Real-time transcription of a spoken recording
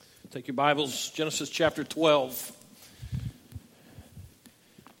Take your Bibles, Genesis chapter 12.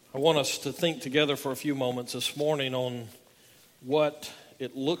 I want us to think together for a few moments this morning on what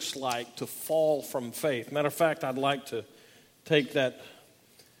it looks like to fall from faith. Matter of fact, I'd like to take that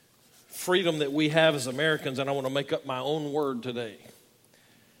freedom that we have as Americans, and I want to make up my own word today.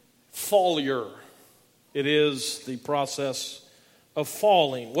 Failure. It is the process of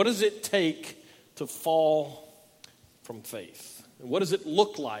falling. What does it take to fall from faith? And what does it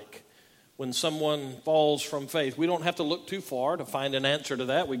look like when someone falls from faith? We don't have to look too far to find an answer to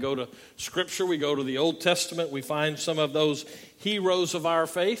that. We go to Scripture, we go to the Old Testament, we find some of those heroes of our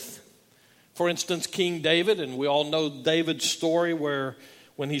faith. For instance, King David, and we all know David's story where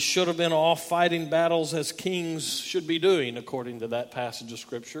when he should have been off fighting battles as kings should be doing, according to that passage of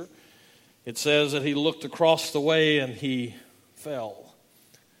Scripture. It says that he looked across the way and he fell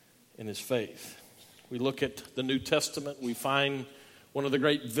in his faith. We look at the New Testament, we find one of the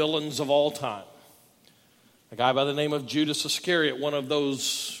great villains of all time, a guy by the name of Judas Iscariot, one of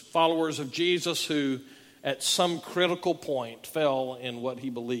those followers of Jesus who at some critical point fell in what he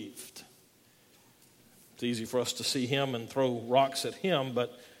believed. It's easy for us to see him and throw rocks at him,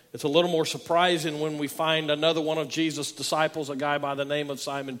 but it's a little more surprising when we find another one of Jesus' disciples, a guy by the name of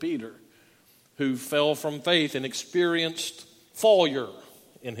Simon Peter, who fell from faith and experienced failure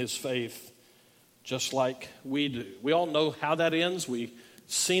in his faith, just like we do. We all know how that ends. We've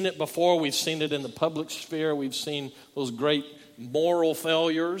seen it before. We've seen it in the public sphere. We've seen those great moral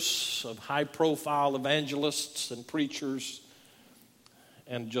failures of high-profile evangelists and preachers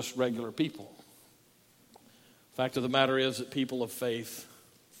and just regular people. Fact of the matter is that people of faith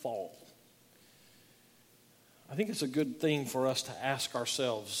fall. I think it's a good thing for us to ask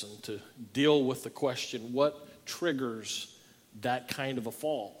ourselves and to deal with the question, what triggers that kind of a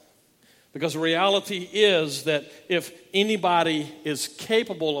fall? Because the reality is that if anybody is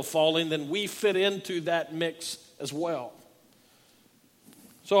capable of falling, then we fit into that mix as well.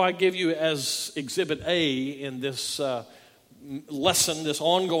 So I give you as Exhibit A in this lesson, this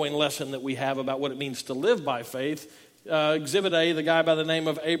ongoing lesson that we have about what it means to live by faith. Exhibit A, the guy by the name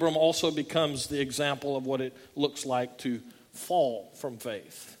of Abram also becomes the example of what it looks like to fall from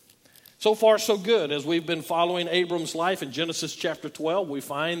faith. So far, so good. As we've been following Abram's life in Genesis chapter 12, we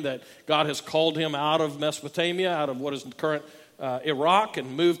find that God has called him out of Mesopotamia, out of what is current Iraq,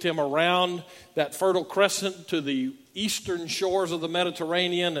 and moved him around that Fertile Crescent to the eastern shores of the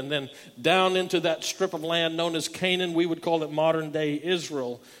Mediterranean, and then down into that strip of land known as Canaan. We would call it modern-day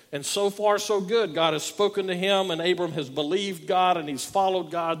Israel. And so far, so good. God has spoken to him, and Abram has believed God, and he's followed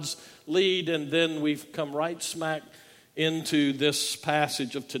God's lead, and then we've come right smack into this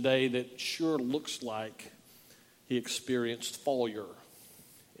passage of today that sure looks like he experienced failure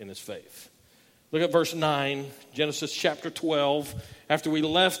in his faith. Look at verse 9, Genesis chapter 12. After we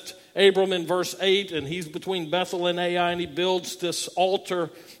left Abram in verse 8, and he's between Bethel and Ai, and he builds this altar,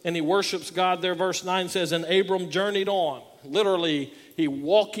 and he worships God there. Verse 9 says, and Abram journeyed on. Literally, he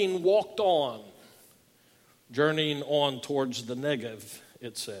walked on, journeying on towards the Negev,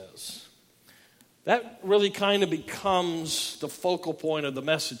 it says. That really kind of becomes the focal point of the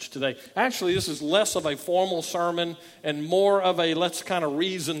message today. Actually, this is less of a formal sermon and more of a let's kind of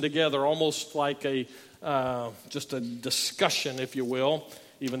reason together, almost like a just a discussion, if you will,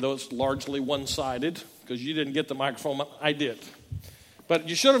 even though it's largely one-sided, because you didn't get the microphone. I did. But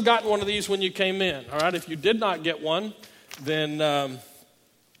you should have gotten one of these when you came in, all right? If you did not get one, then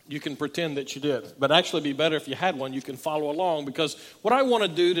you can pretend that you did. But actually it'd be better if you had one. You can follow along, because what I want to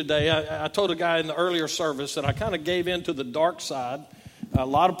do today, I told a guy in the earlier service that I kind of gave in to the dark side. A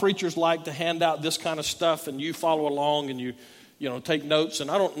lot of preachers like to hand out this kind of stuff, and you follow along and you take notes. And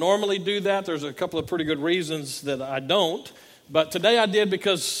I don't normally do that. There's a couple of pretty good reasons that I don't. But today I did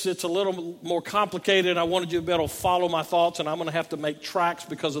because it's a little more complicated. I wanted you to be able to follow my thoughts, and I'm going to have to make tracks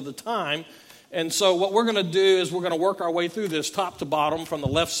because of the time. And so what we're going to do is we're going to work our way through this top to bottom from the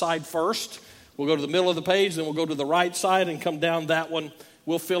left side first. We'll go to the middle of the page, then we'll go to the right side and come down that one.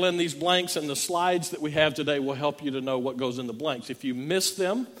 We'll fill in these blanks, and the slides that we have today will help you to know what goes in the blanks. If you miss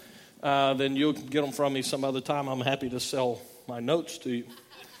them, then you'll get them from me some other time. I'm happy to sell my notes to you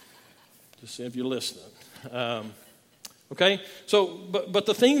to see if you're listening. Okay? So, but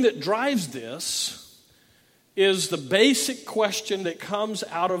the thing that drives this is the basic question that comes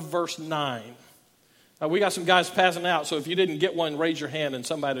out of verse 9. We got some guys passing out, so if you didn't get one, raise your hand and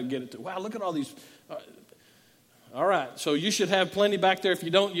somebody will get it too. Wow, look at all these. All right, so you should have plenty back there. If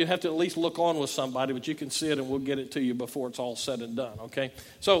you don't, you have to at least look on with somebody, but you can see it and we'll get it to you before it's all said and done, okay?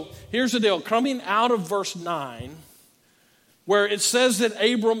 So here's the deal. Coming out of verse 9, where it says that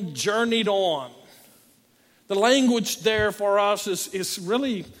Abram journeyed on. The language there for us is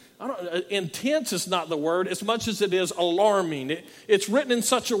really, intense is not the word as much as it is alarming. It's written in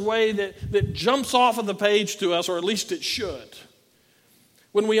such a way that jumps off of the page to us, or at least it should.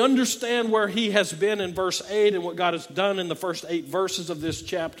 When we understand where he has been in verse 8 and what God has done in the first 8 verses of this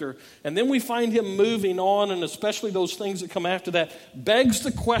chapter, and then we find him moving on, and especially those things that come after that, begs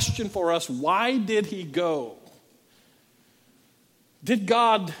the question for us, why did he go? Did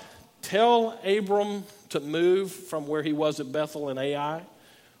God tell Abram to move from where he was at Bethel and Ai?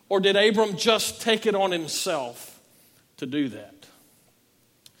 Or did Abram just take it on himself to do that?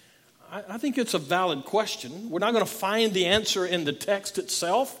 I think it's a valid question. We're not going to find the answer in the text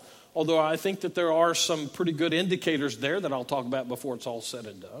itself, although I think that there are some pretty good indicators there that I'll talk about before it's all said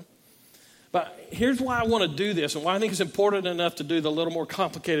and done. But here's why I want to do this, and why I think it's important enough to do the little more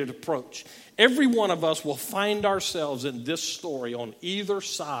complicated approach. Every one of us will find ourselves in this story on either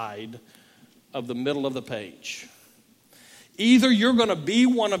side of the middle of the page. Either you're going to be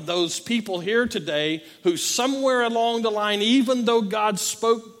one of those people here today who somewhere along the line, even though God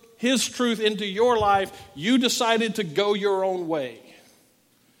spoke his truth into your life, you decided to go your own way.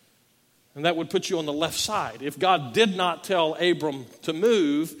 And that would put you on the left side. If God did not tell Abram to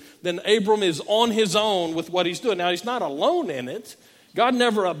move, then Abram is on his own with what he's doing. Now, he's not alone in it. God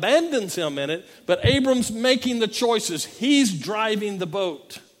never abandons him in it, but Abram's making the choices. He's driving the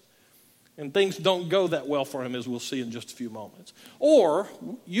boat. And things don't go that well for him, as we'll see in just a few moments. Or,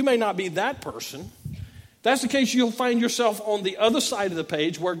 you may not be that person. If that's the case, you'll find yourself on the other side of the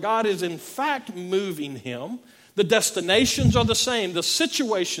page where God is in fact moving him. The destinations are the same. The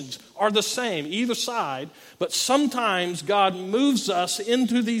situations are the same, either side. But sometimes God moves us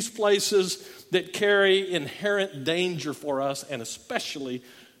into these places that carry inherent danger for us, and especially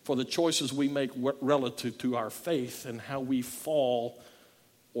for the choices we make relative to our faith and how we fall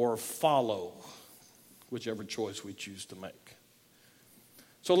or follow whichever choice we choose to make.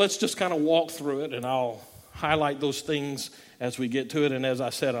 So let's just kind of walk through it, and I'll highlight those things as we get to it. And as I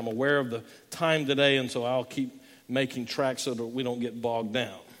said, I'm aware of the time today, and so I'll keep making tracks so that we don't get bogged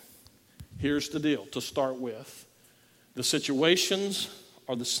down. Here's the deal to start with. The situations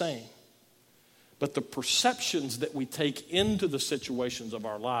are the same, but the perceptions that we take into the situations of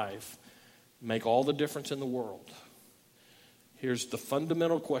our life make all the difference in the world. Here's the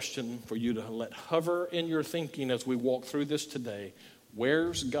fundamental question for you to let hover in your thinking as we walk through this today.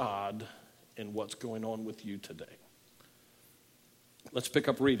 Where's God in what's going on with you today? Let's pick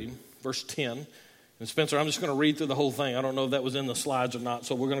up reading, verse 10. And Spencer, I'm just going to read through the whole thing. I don't know if that was in the slides or not,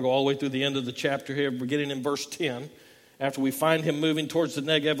 so we're going to go all the way through the end of the chapter here, beginning in verse 10. After we find him moving towards the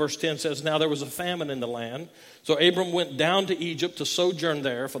Negev, verse 10 says, "Now there was a famine in the land. So Abram went down to Egypt to sojourn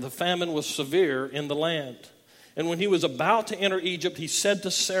there, for the famine was severe in the land. And when he was about to enter Egypt, he said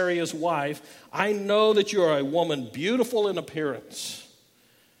to Sarai his wife, 'I know that you are a woman beautiful in appearance.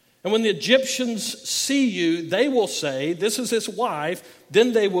 And when the Egyptians see you, they will say, "This is his wife."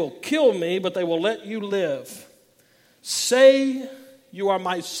 Then they will kill me, but they will let you live. Say you are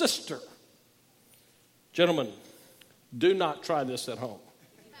my sister.'" Gentlemen, do not try this at home.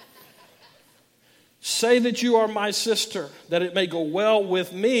 "Say that you are my sister, that it may go well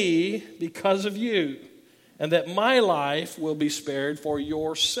with me because of you, and that my life will be spared for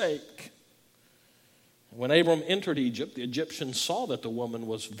your sake." When Abram entered Egypt, the Egyptians saw that the woman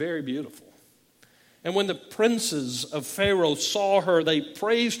was very beautiful. And when the princes of Pharaoh saw her, they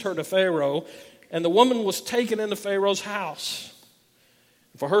praised her to Pharaoh, and the woman was taken into Pharaoh's house.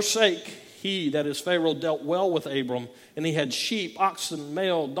 For her sake, he, that is Pharaoh, dealt well with Abram, and he had sheep, oxen,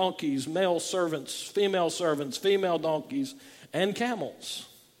 male donkeys, male servants, female donkeys, and camels.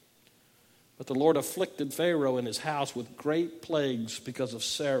 But the Lord afflicted Pharaoh and his house with great plagues because of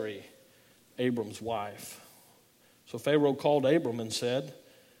Sarai, Abram's wife. So Pharaoh called Abram and said,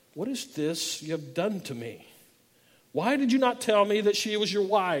 "What is this you have done to me? Why did you not tell me that she was your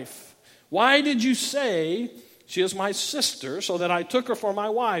wife? Why did you say, 'She is my sister,' so that I took her for my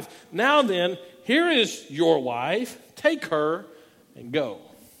wife? Now then, here is your wife. Take her and go."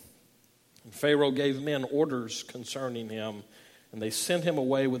 And Pharaoh gave men orders concerning him, and they sent him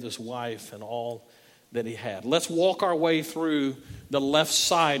away with his wife and all that he had. Let's walk our way through the left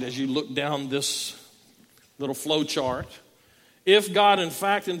side as you look down this little flow chart. If God, in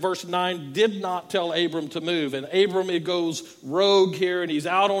fact, in verse 9, did not tell Abram to move, and Abram goes rogue here, and he's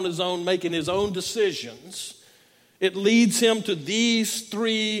out on his own making his own decisions, it leads him to these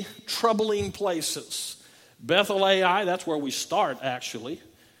three troubling places. Bethel Ai, that's where we start, actually.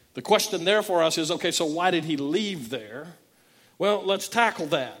 The question there for us is, okay, so why did he leave there? Well, let's tackle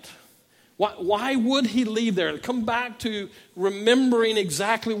that. Why would he leave there? Come back to remembering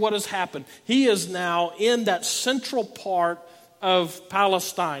exactly what has happened. He is now in that central part of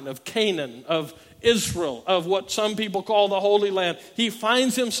Palestine, of Canaan, of Israel, of what some people call the Holy Land. He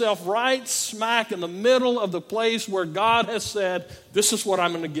finds himself right smack in the middle of the place where God has said, this is what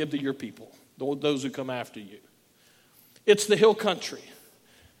I'm going to give to your people, those who come after you. It's the hill country.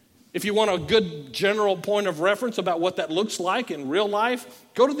 If you want a good general point of reference about what that looks like in real life,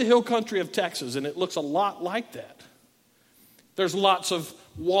 go to the hill country of Texas, and it looks a lot like that. There's lots of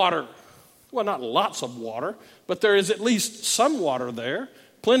water. Well, not lots of water, but there is at least some water there.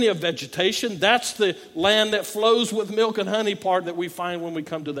 Plenty of vegetation. That's the land that flows with milk and honey part that we find when we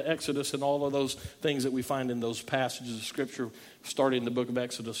come to the Exodus and all of those things that we find in those passages of Scripture starting in the book of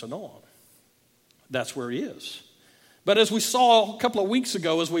Exodus and on. That's where he is. But as we saw a couple of weeks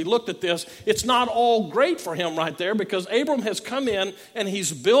ago as we looked at this, it's not all great for him right there because Abram has come in and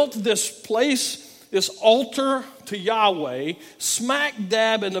he's built this place, this altar to Yahweh, smack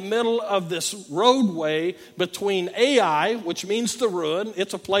dab in the middle of this roadway between Ai, which means the ruin.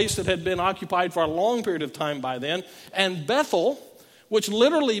 It's a place that had been occupied for a long period of time by then, and Bethel, which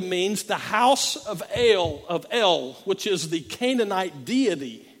literally means the house of El, which is the Canaanite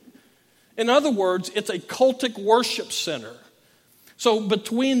deity. In other words, it's a cultic worship center. So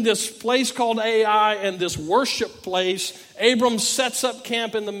between this place called Ai and this worship place, Abram sets up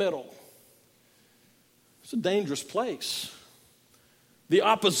camp in the middle. It's a dangerous place. The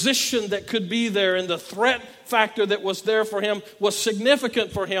opposition that could be there and the threat factor that was there for him was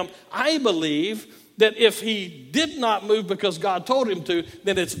significant for him. I believe that if he did not move because God told him to,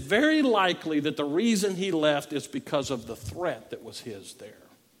 then it's very likely that the reason he left is because of the threat that was his there.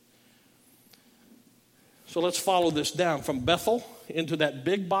 So let's follow this down from Bethel into that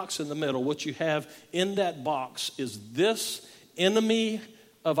big box in the middle. What you have in that box is this enemy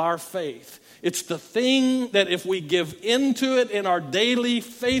of our faith. It's the thing that if we give into it in our daily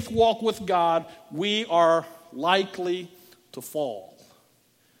faith walk with God, we are likely to fall.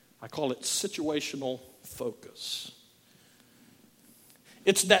 I call it situational focus.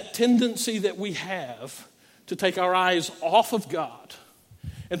 It's that tendency that we have to take our eyes off of God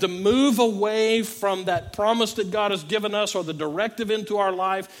and to move away from that promise that God has given us or the directive into our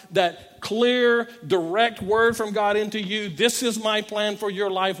life, that clear, direct word from God into you. This is my plan for your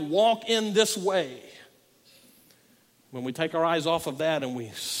life. Walk in this way. When we take our eyes off of that and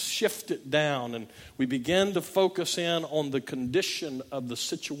we shift it down and we begin to focus in on the condition of the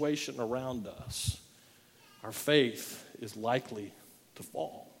situation around us, our faith is likely to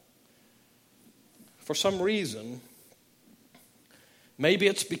fall. For some reason, maybe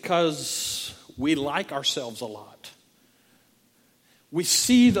it's because we like ourselves a lot. We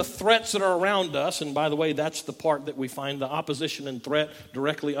see the threats that are around us, and by the way, that's the part that we find the opposition and threat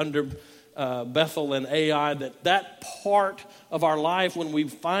directly under Bethel and Ai, that part of our life when we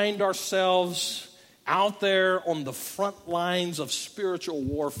find ourselves out there on the front lines of spiritual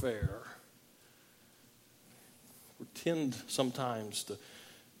warfare, we tend sometimes to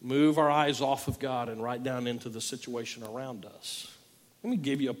move our eyes off of God and right down into the situation around us. Let me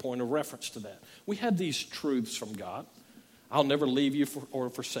give you a point of reference to that. We had these truths from God. I'll never leave you or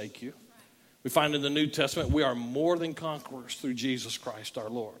forsake you. We find in the New Testament we are more than conquerors through Jesus Christ our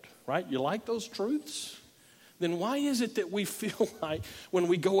Lord. Right? You like those truths? Then why is it that we feel like when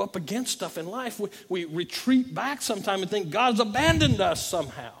we go up against stuff in life, we retreat back sometime and think God's abandoned us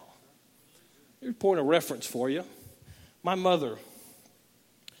somehow? Here's a point of reference for you. My mother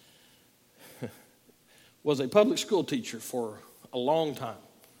was a public school teacher for a long time,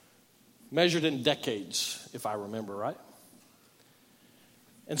 measured in decades, if I remember right.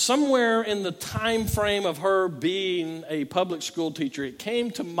 And somewhere in the time frame of her being a public school teacher, it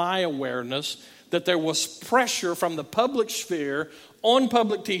came to my awareness that there was pressure from the public sphere on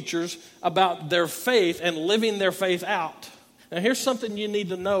public teachers about their faith and living their faith out. Now, here's something you need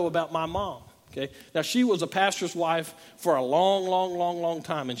to know about my mom. Okay, now she was a pastor's wife for a long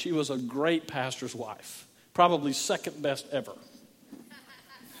time, and she was a great pastor's wife, probably second best ever.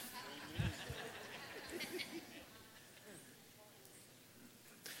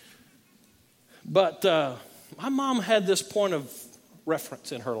 But my mom had this point of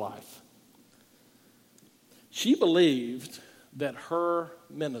reference in her life. She believed that her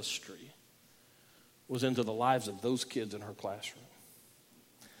ministry was into the lives of those kids in her classroom.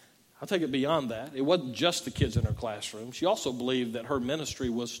 I'll take it beyond that. It wasn't just the kids in her classroom. She also believed that her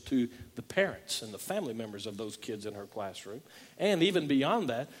ministry was to the parents and the family members of those kids in her classroom. And even beyond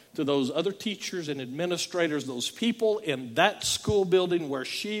that, to those other teachers and administrators, those people in that school building where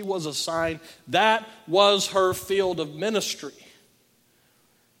she was assigned. That was her field of ministry.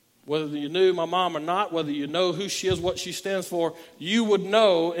 Whether you knew my mom or not, whether you know who she is, what she stands for, you would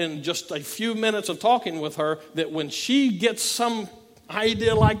know in just a few minutes of talking with her that when she gets some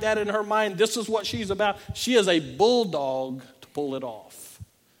idea like that in her mind, this is what she's about, she is a bulldog to pull it off.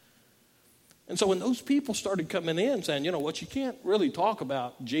 And so when those people started coming in saying, you know what, you can't really talk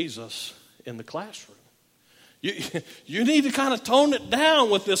about Jesus in the classroom. You need to kind of tone it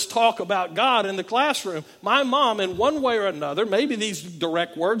down with this talk about God in the classroom. My mom, in one way or another, maybe these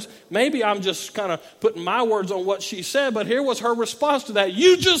direct words, maybe I'm just kind of putting my words on what she said, but here was her response to that.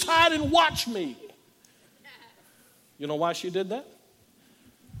 You just hide and watch me. You know why she did that?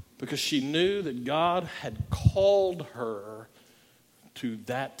 Because she knew that God had called her to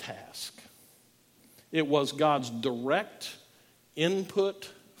that task. It was God's direct input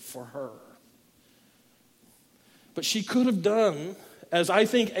for her. But she could have done, as I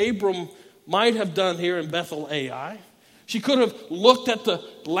think Abram might have done here in Bethel Ai. She could have looked at the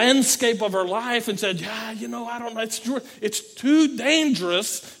landscape of her life and said, yeah, you know, I don't know, it's too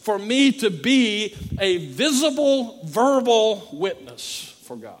dangerous for me to be a visible, verbal witness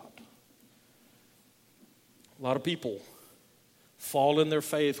for God. A lot of people fall in their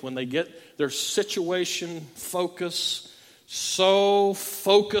faith when they get their situation focus so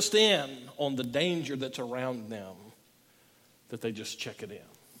focused in on the danger that's around them that they just check it in.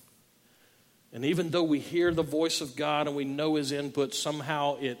 And even though we hear the voice of God and we know his input,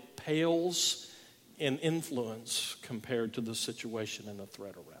 somehow it pales in influence compared to the situation and the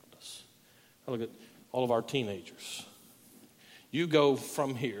threat around us. I look at all of our teenagers. You go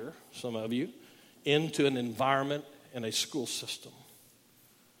from here, some of you, into an environment and a school system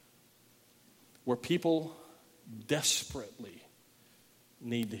where people desperately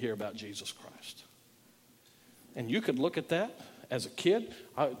need to hear about Jesus Christ. And you could look at that as a kid.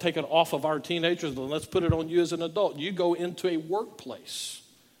 Take it off of our teenagers and let's put it on you as an adult. You go into a workplace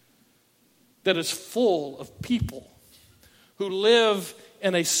that is full of people who live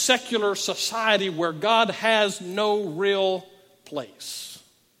in a secular society where God has no real place.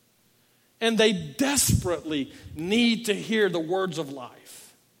 And they desperately need to hear the words of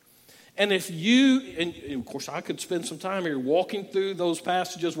life. And if you, and of course I could spend some time here walking through those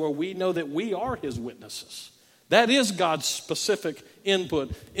passages where we know that we are his witnesses. That is God's specific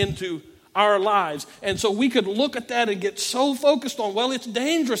input into our lives. And so we could look at that and get so focused on, well, it's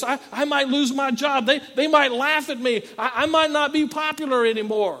dangerous. I might lose my job. They might laugh at me. I might not be popular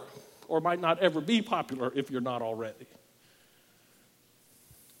anymore, or might not ever be popular if you're not already.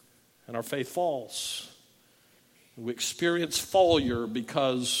 And our faith falls. We experience failure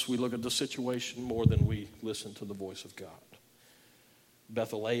because we look at the situation more than we listen to the voice of God.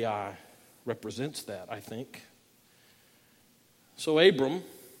 Bethel Ai represents that, I think. So Abram,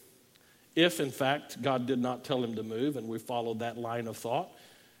 if in fact God did not tell him to move, and we followed that line of thought,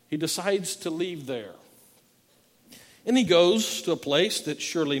 he decides to leave there. And he goes to a place that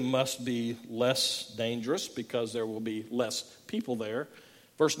surely must be less dangerous because there will be less people there.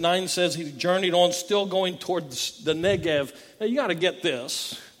 Verse 9 says he journeyed on, still going toward the Negev. Now you got to get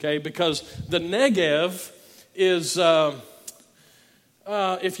this, okay, because the Negev is,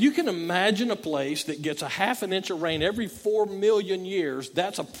 if you can imagine a place that gets a half an inch of rain every 4 million years,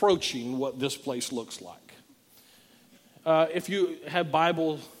 that's approaching what this place looks like. If you have a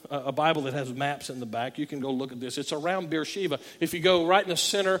Bible that has maps in the back, you can go look at this. It's around Beersheba. If you go right in the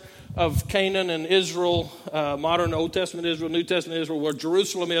center of Canaan and Israel, modern Old Testament Israel, New Testament Israel, where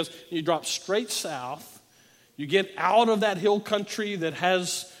Jerusalem is, you drop straight south. You get out of that hill country that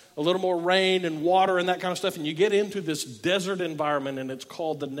has a little more rain and water and that kind of stuff, and you get into this desert environment, and it's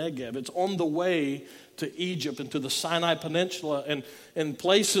called the Negev. It's on the way to Egypt and to the Sinai Peninsula and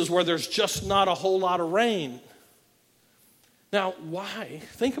places where there's just not a whole lot of rain. Now, why?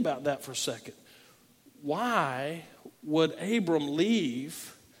 Think about that for a second. Why would Abram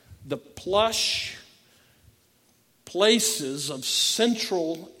leave the plush places of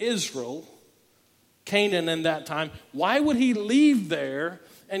central Israel, Canaan in that time? Why would he leave there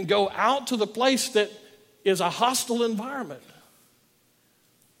and go out to the place that is a hostile environment?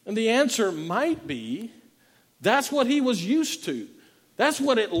 And the answer might be that's what he was used to. That's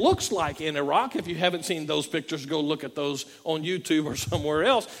what it looks like in Iraq. If you haven't seen those pictures, go look at those on YouTube or somewhere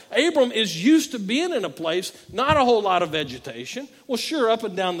else. Abram is used to being in a place, not a whole lot of vegetation. Well, sure, up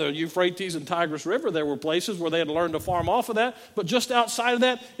and down the Euphrates and Tigris River, there were places where they had learned to farm off of that. But just outside of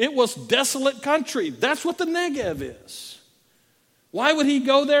that, it was desolate country. That's what the Negev is. Why would he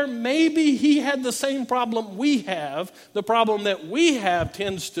go there? Maybe he had the same problem we have. The problem that we have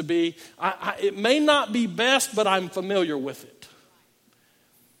tends to be, it may not be best, but I'm familiar with it.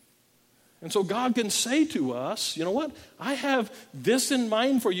 And so God can say to us, you know what? I have this in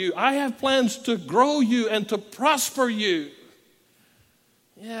mind for you. I have plans to grow you and to prosper you.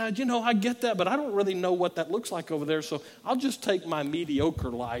 Yeah, I get that, but I don't really know what that looks like over there, so I'll just take my mediocre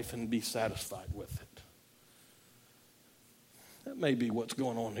life and be satisfied with it. That may be what's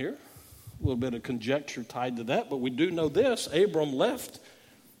going on here. A little bit of conjecture tied to that, but we do know this. Abram left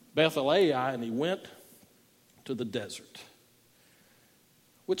Bethel Ai and he went to the desert,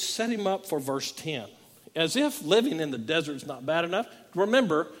 which set him up for verse 10. As if living in the desert is not bad enough.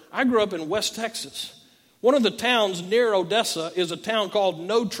 Remember, I grew up in West Texas. One of the towns near Odessa is a town called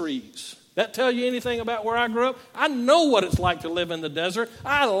No Trees. That tell you anything about where I grew up? I know what it's like to live in the desert.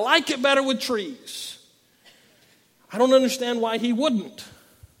 I like it better with trees. I don't understand why he wouldn't.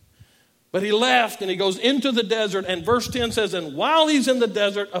 But he left and he goes into the desert, and verse 10 says, and while he's in the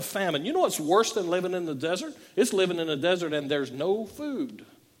desert, a famine. You know what's worse than living in the desert? It's living in the desert and there's no food.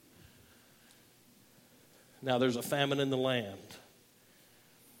 Now there's a famine in the land.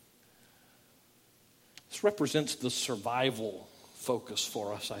 This represents the survival focus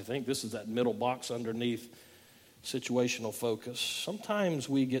for us, I think. This is that middle box underneath situational focus. Sometimes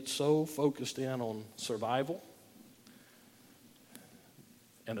we get so focused in on survival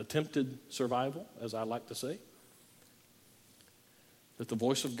and attempted survival, as I like to say, that the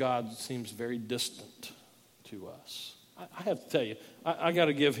voice of God seems very distant to us. I have to tell you, I got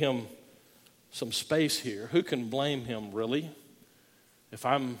to give him some space here. Who can blame him, really? If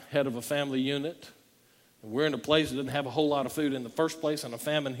I'm head of a family unit, and we're in a place that didn't have a whole lot of food in the first place and a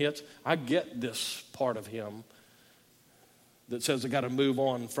famine hits, I get this part of him that says I got to move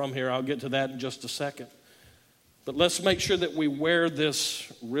on from here. I'll get to that in just a second. But let's make sure that we wear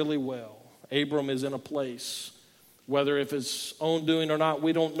this really well. Abram is in a place, whether if it's own doing or not,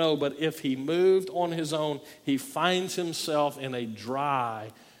 we don't know. But if he moved on his own, he finds himself in a dry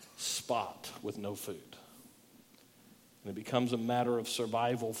spot with no food. And it becomes a matter of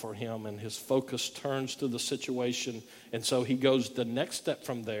survival for him, and his focus turns to the situation. And so he goes the next step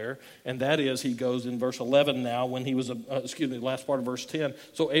from there, and that is he goes in verse 11 now when he was, last part of verse 10.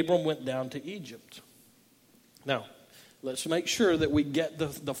 So Abram went down to Egypt. Now, let's make sure that we get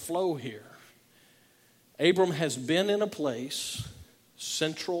the flow here. Abram has been in a place,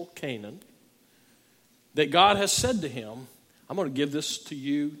 central Canaan, that God has said to him, I'm going to give this to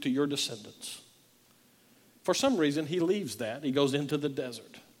you, to your descendants. For some reason, he leaves that. He goes into the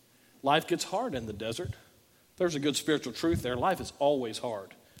desert. Life gets hard in the desert. There's a good spiritual truth there. Life is always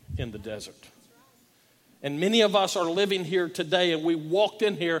hard in the desert. And many of us are living here today, and we walked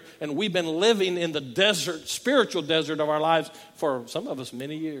in here, and we've been living in the desert, spiritual desert of our lives for some of us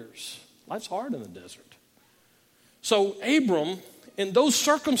many years. Life's hard in the desert. So Abram, in those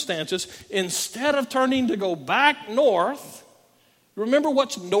circumstances, instead of turning to go back north, remember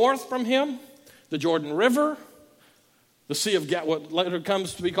what's north from him? The Jordan River, the Sea of what later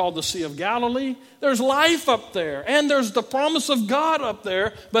comes to be called the Sea of Galilee. There's life up there, and there's the promise of God up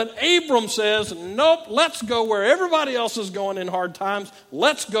there. But Abram says, nope, let's go where everybody else is going in hard times.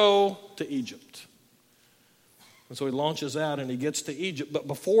 Let's go to Egypt. And so he launches out and he gets to Egypt. But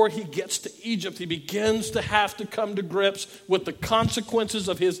before he gets to Egypt, he begins to have to come to grips with the consequences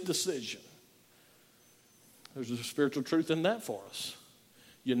of his decision. There's a spiritual truth in that for us.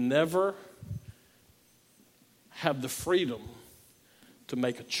 You never have the freedom to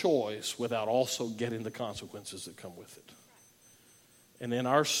make a choice without also getting the consequences that come with it. And in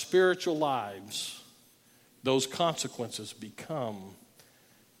our spiritual lives, those consequences become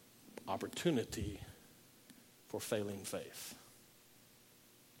opportunity for failing faith.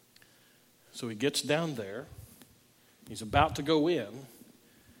 So he gets down there, he's about to go in,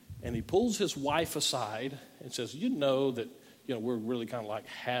 and he pulls his wife aside and says, you know that we're really kind of like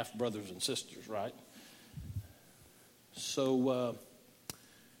half brothers and sisters, right? So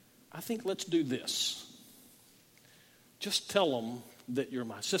I think let's do this. Just tell them that you're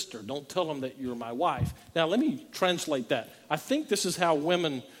my sister. Don't tell them that you're my wife. Now, let me translate that. I think this is how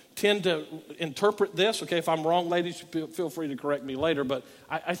women tend to interpret this. Okay, if I'm wrong, ladies, feel free to correct me later. But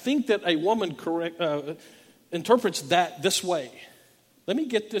I think that a woman interprets that this way. Let me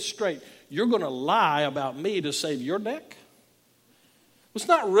get this straight. You're going to lie about me to save your neck? It's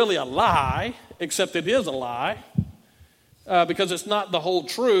not really a lie, except it is a lie. Because it's not the whole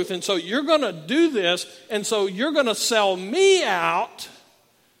truth. And so you're going to do this, and so you're going to sell me out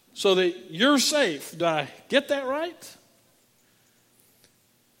so that you're safe. Did I get that right?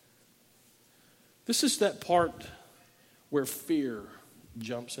 This is that part where fear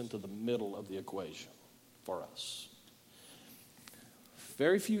jumps into the middle of the equation for us.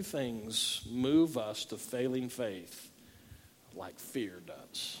 Very few things move us to failing faith like fear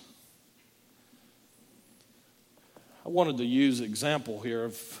does. wanted to use an example here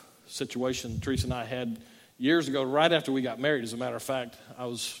of a situation Teresa and I had years ago, right after we got married. As a matter of fact, I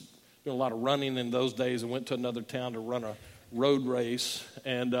was doing a lot of running in those days and went to another town to run a road race.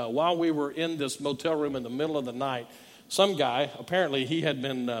 And while we were in this motel room in the middle of the night, some guy, apparently he had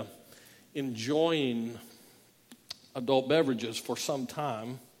been enjoying adult beverages for some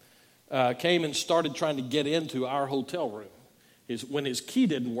time, came and started trying to get into our hotel room. When his key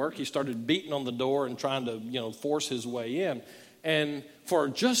didn't work, he started beating on the door and trying to, force his way in. And for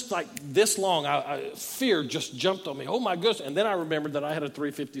just like this long, fear just jumped on me. Oh, my goodness. And then I remembered that I had a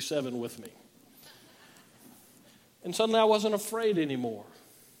 357 with me. And suddenly I wasn't afraid anymore.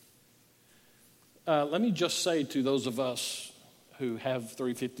 Let me just say to those of us who have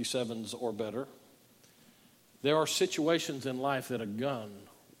 357s or better, there are situations in life that a gun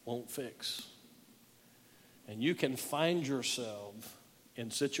won't fix. And you can find yourself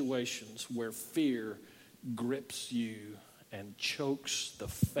in situations where fear grips you and chokes the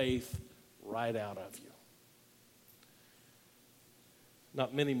faith right out of you.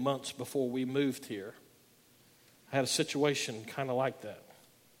 Not many months before we moved here, I had a situation kind of like that.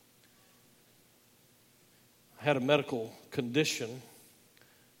 I had a medical condition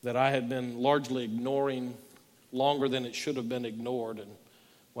that I had been largely ignoring longer than it should have been ignored. And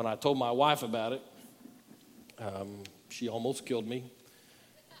when I told my wife about it, she almost killed me.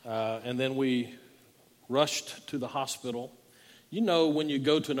 And then we rushed to the hospital. You know, when you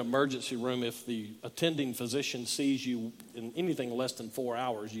go to an emergency room, if the attending physician sees you in anything less than 4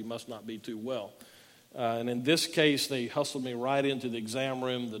 hours, you must not be too well. And in this case, they hustled me right into the exam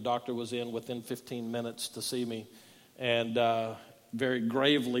room. The doctor was in within 15 minutes to see me. And very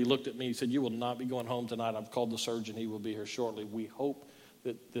gravely looked at me. He said, "You will not be going home tonight. I've called the surgeon. He will be here shortly. We hope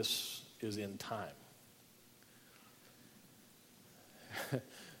that this is in time."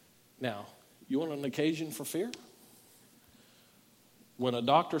 Now, you want an occasion for fear? When a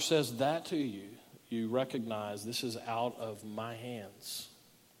doctor says that to you, you recognize this is out of my hands.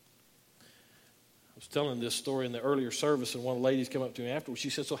 I was telling this story in the earlier service, and one of the ladies came up to me afterwards. She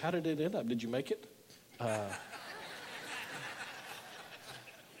said, "So how did it end up? Did you make it?" I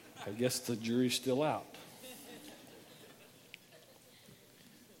guess the jury's still out.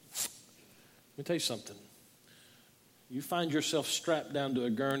 Let me tell you something. You find yourself strapped down to a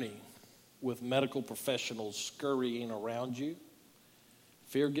gurney with medical professionals scurrying around you,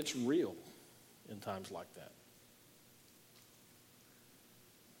 fear gets real in times like that.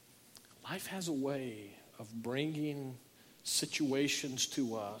 Life has a way of bringing situations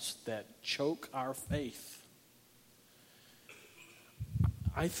to us that choke our faith.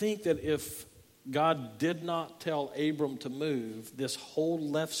 I think that if God did not tell Abram to move, this whole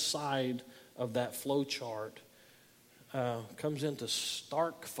left side of that flow chart comes into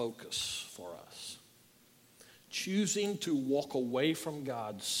stark focus for us. Choosing to walk away from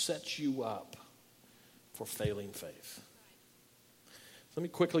God sets you up for failing faith. Let me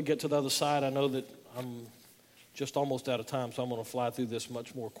quickly get to the other side. I know that I'm just almost out of time, so I'm going to fly through this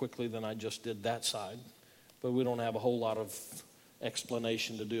much more quickly than I just did that side. But we don't have a whole lot of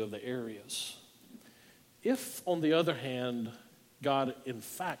explanation to do of the areas. If, on the other hand, God in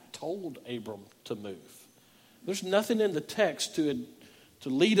fact told Abram to move, there's nothing in the text to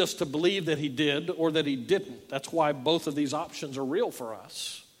lead us to believe that he did or that he didn't. That's why both of these options are real for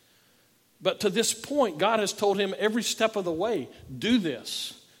us. But to this point, God has told him every step of the way, do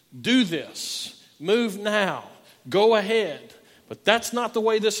this, move now, go ahead. But that's not the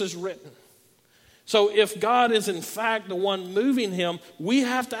way this is written. So if God is in fact the one moving him, we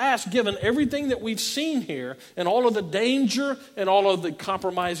have to ask, given everything that we've seen here and all of the danger and all of the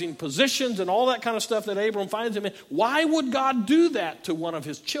compromising positions and all that kind of stuff that Abram finds him in, why would God do that to one of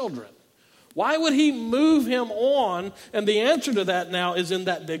his children? Why would he move him on? And the answer to that now is in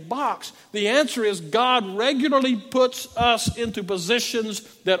that big box. The answer is God regularly puts us into positions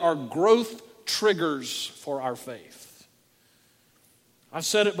that are growth triggers for our faith. I've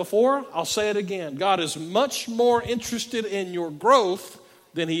said it before, I'll say it again. God is much more interested in your growth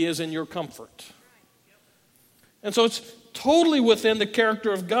than he is in your comfort. And so it's totally within the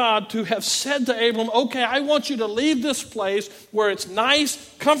character of God to have said to Abram, okay, I want you to leave this place where it's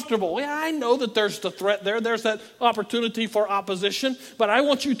nice, comfortable. Yeah, I know that there's the threat there. There's that opportunity for opposition. But I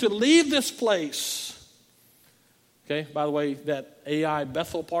want you to leave this place. Okay, by the way, that AI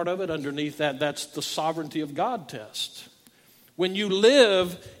Bethel part of it, underneath that, that's the sovereignty of God test. When you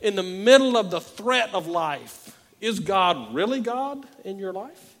live in the middle of the threat of life, is God really God in your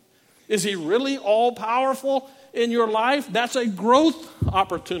life? Is he really all-powerful in your life? That's a growth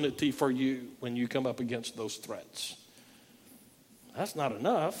opportunity for you when you come up against those threats. That's not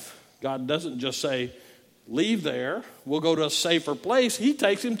enough. God doesn't just say, leave there. We'll go to a safer place. He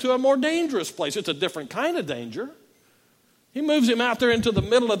takes him to a more dangerous place. It's a different kind of danger. He moves him out there into the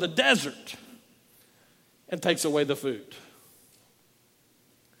middle of the desert and takes away the food.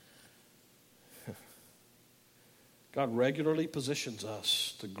 God regularly positions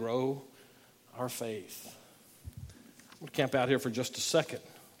us to grow our faith. We'll camp out here for just a second.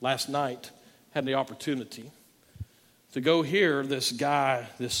 Last night, had the opportunity to go hear this guy,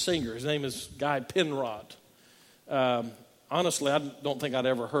 this singer. His name is Guy Penrod. Honestly, I don't think I'd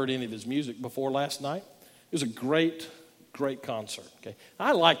ever heard any of his music before last night. It was a great concert. Okay,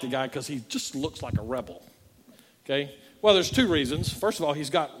 I like the guy because he just looks like a rebel. Okay, well, there's two reasons. First of all, he's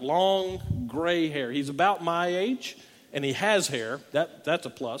got long gray hair. He's about my age, and he has hair. That's a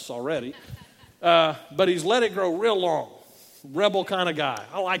plus already. But he's let it grow real long. Rebel kind of guy.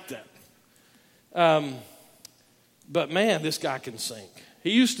 I like that. But man, this guy can sing.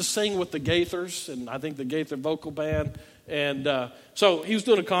 He used to sing with the Gaithers, and I think the Gaither vocal band. And so he was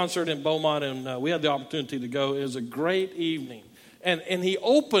doing a concert in Beaumont, and we had the opportunity to go. It was a great evening. And he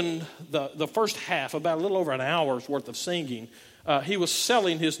opened the first half, about a little over an hour's worth of singing. He was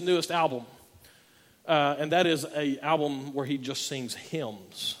selling his newest album. And that is an album where he just sings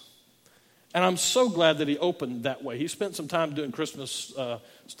hymns. And I'm so glad that he opened that way. He spent some time doing Christmas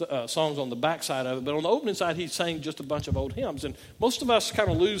songs on the backside of it, but on the opening side, he sang just a bunch of old hymns. And most of us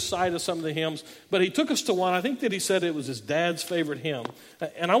kind of lose sight of some of the hymns, but he took us to one. I think that he said it was his dad's favorite hymn.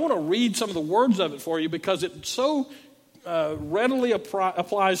 And I want to read some of the words of it for you because it so readily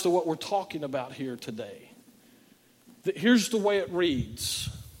applies to what we're talking about here today. Here's the way it reads.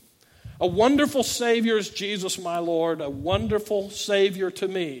 A wonderful Savior is Jesus, my Lord, a wonderful Savior to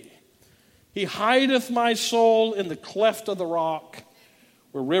me. He hideth my soul in the cleft of the rock,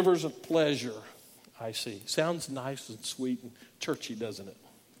 where rivers of pleasure I see. Sounds nice and sweet and churchy, doesn't it?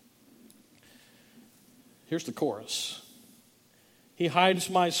 Here's the chorus. He hides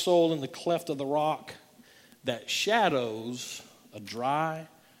my soul in the cleft of the rock that shadows a dry,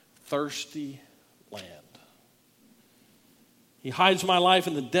 thirsty land. He hides my life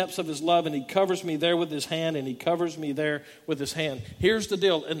in the depths of his love, and he covers me there with his hand, and he covers me there with his hand. Here's the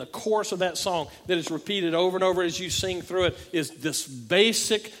deal. In the chorus of that song that is repeated over and over as you sing through it is this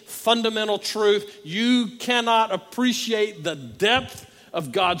basic, fundamental truth. You cannot appreciate the depth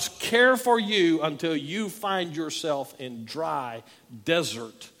of God's care for you until you find yourself in dry,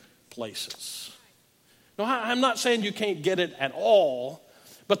 desert places. No, I'm not saying you can't get it at all,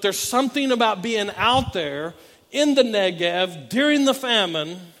 but there's something about being out there in the Negev during the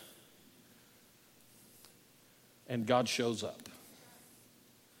famine, and God shows up.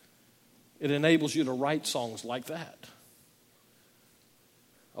 It enables you to write songs like that.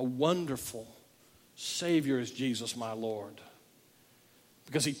 A wonderful Savior is Jesus, my Lord,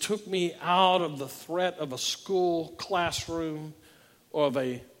 because he took me out of the threat of a school classroom or of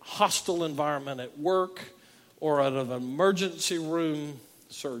a hostile environment at work or out of an emergency room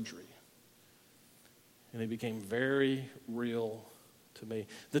surgery. And he became very real to me.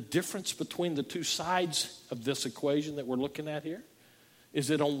 The difference between the two sides of this equation that we're looking at here is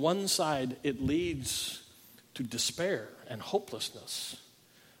that on one side it leads to despair and hopelessness.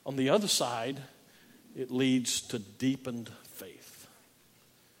 On the other side, it leads to deepened faith.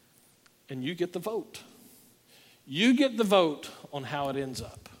 And you get the vote. You get the vote on how it ends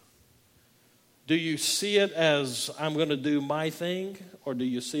up. Do you see it as I'm going to do my thing, or do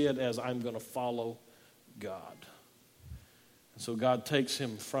you see it as I'm going to follow God? And so God takes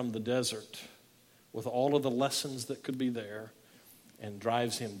him from the desert with all of the lessons that could be there and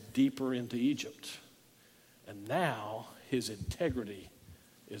drives him deeper into Egypt. And now his integrity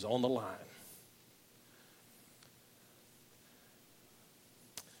is on the line.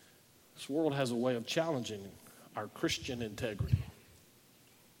 This world has a way of challenging our Christian integrity.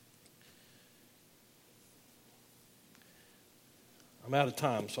 I'm out of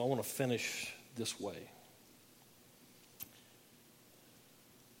time, so I want to finish this way.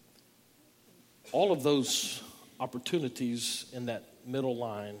 All of those opportunities in that middle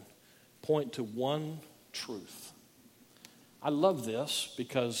line point to one truth. I love this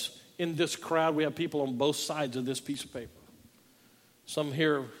because in this crowd we have people on both sides of this piece of paper. Some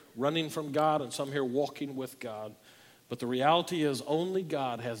here running from God and some here walking with God. But the reality is only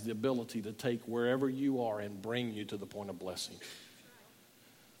God has the ability to take wherever you are and bring you to the point of blessing.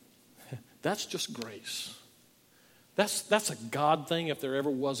 That's just grace. That's a God thing if there ever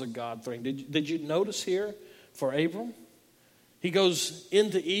was a God thing. Did you notice here for Abram? He goes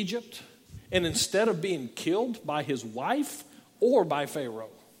into Egypt, and instead of being killed by his wife or by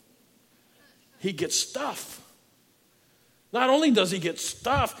Pharaoh, he gets stuff. Not only does he get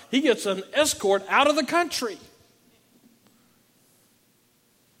stuff, he gets an escort out of the country.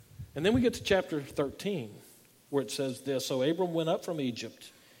 And then we get to chapter 13, where it says this: So Abram went up from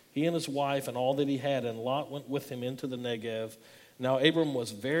Egypt, he and his wife and all that he had, and Lot went with him into the Negev. Now Abram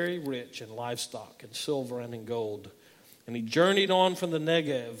was very rich in livestock and silver and in gold. And he journeyed on from the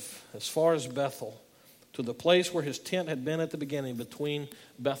Negev as far as Bethel, to the place where his tent had been at the beginning, between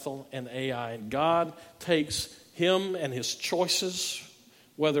Bethel and Ai. And God takes him and his choices,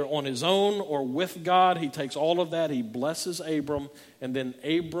 whether on his own or with God. He takes all of that, he blesses Abram, and then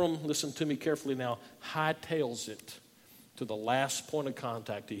Abram, listen to me carefully now, hightails it to the last point of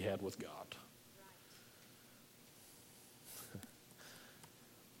contact he had with God.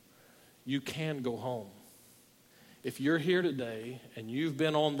 You can go home. If you're here today and you've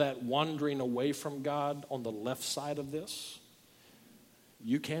been on that wandering away from God on the left side of this,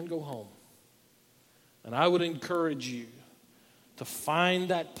 you can go home. And I would encourage you to find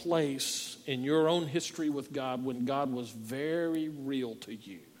that place in your own history with God when God was very real to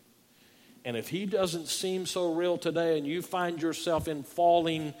you. And if he doesn't seem so real today and you find yourself in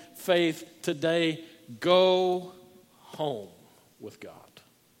falling faith today, go home with God.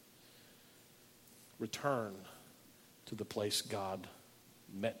 Return to the place God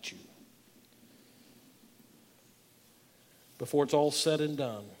met you. Before it's all said and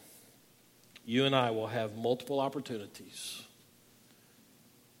done, you and I will have multiple opportunities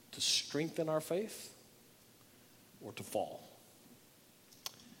to strengthen our faith or to fall.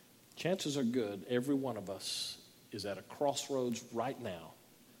 Chances are good every one of us is at a crossroads right now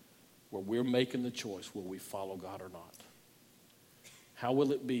where we're making the choice, will we follow God or not? How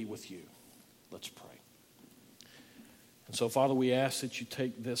will it be with you? Let's pray. And so, Father, we ask that you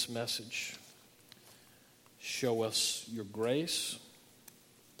take this message, show us your grace,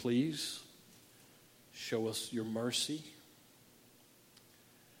 please. Show us your mercy.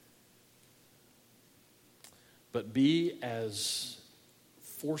 But be as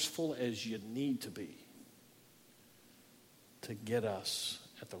forceful as you need to be to get us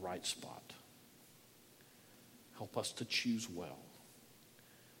at the right spot. Help us to choose well.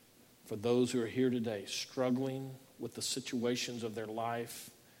 For those who are here today struggling with the situations of their life,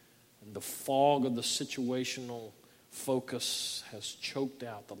 and the fog of the situational focus has choked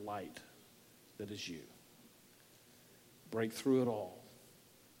out the light that is you. Break through it all.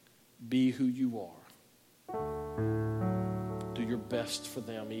 Be who you are. Do your best for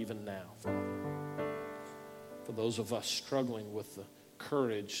them even now, Father. For those of us struggling with the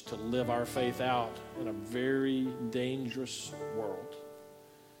courage to live our faith out in a very dangerous world,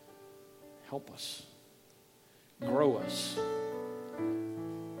 help us. Grow us.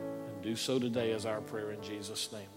 And do so today as our prayer in Jesus' name.